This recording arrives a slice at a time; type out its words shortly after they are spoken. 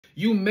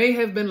You may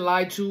have been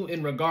lied to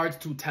in regards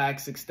to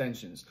tax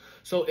extensions.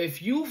 So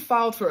if you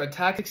filed for a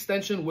tax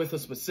extension with a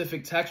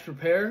specific tax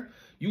preparer,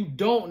 you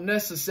don't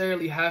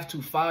necessarily have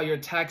to file your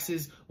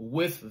taxes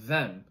with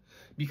them,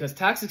 because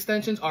tax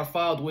extensions are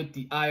filed with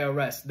the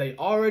IRS. They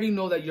already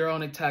know that you're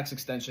on a tax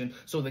extension.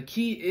 So the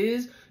key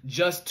is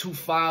just to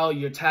file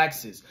your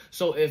taxes.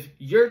 So if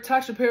your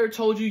tax preparer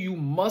told you you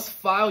must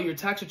file your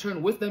tax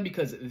return with them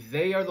because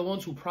they are the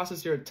ones who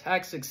process your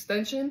tax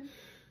extension,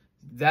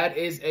 that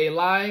is a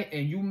lie,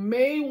 and you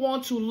may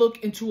want to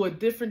look into a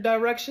different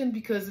direction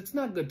because it's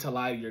not good to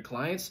lie to your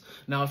clients.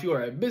 Now, if you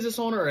are a business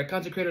owner or a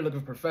content creator looking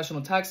for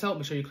professional tax help,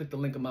 make sure you click the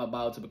link in my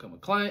bio to become a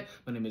client.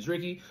 My name is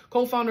Ricky,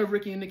 co-founder of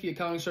Ricky and Nikki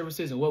Accounting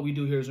Services, and what we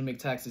do here is we make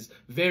taxes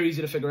very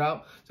easy to figure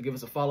out. So give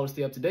us a follow to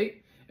stay up to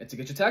date and to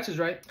get your taxes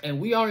right.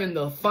 And we are in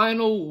the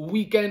final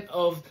weekend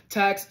of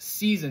tax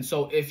season.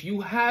 So if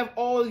you have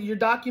all your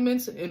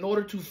documents in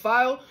order to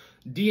file,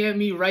 DM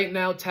me right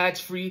now,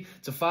 tax-free,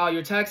 to file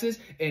your taxes.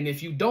 And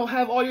if you don't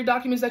have all your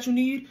documents that you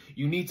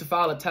need to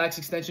file a tax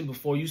extension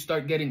before you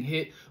start getting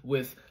hit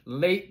with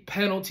late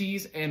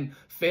penalties and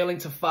failing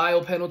to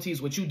file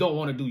penalties, which you don't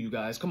want to do, you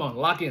guys. Come on,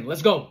 lock in.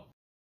 Let's go.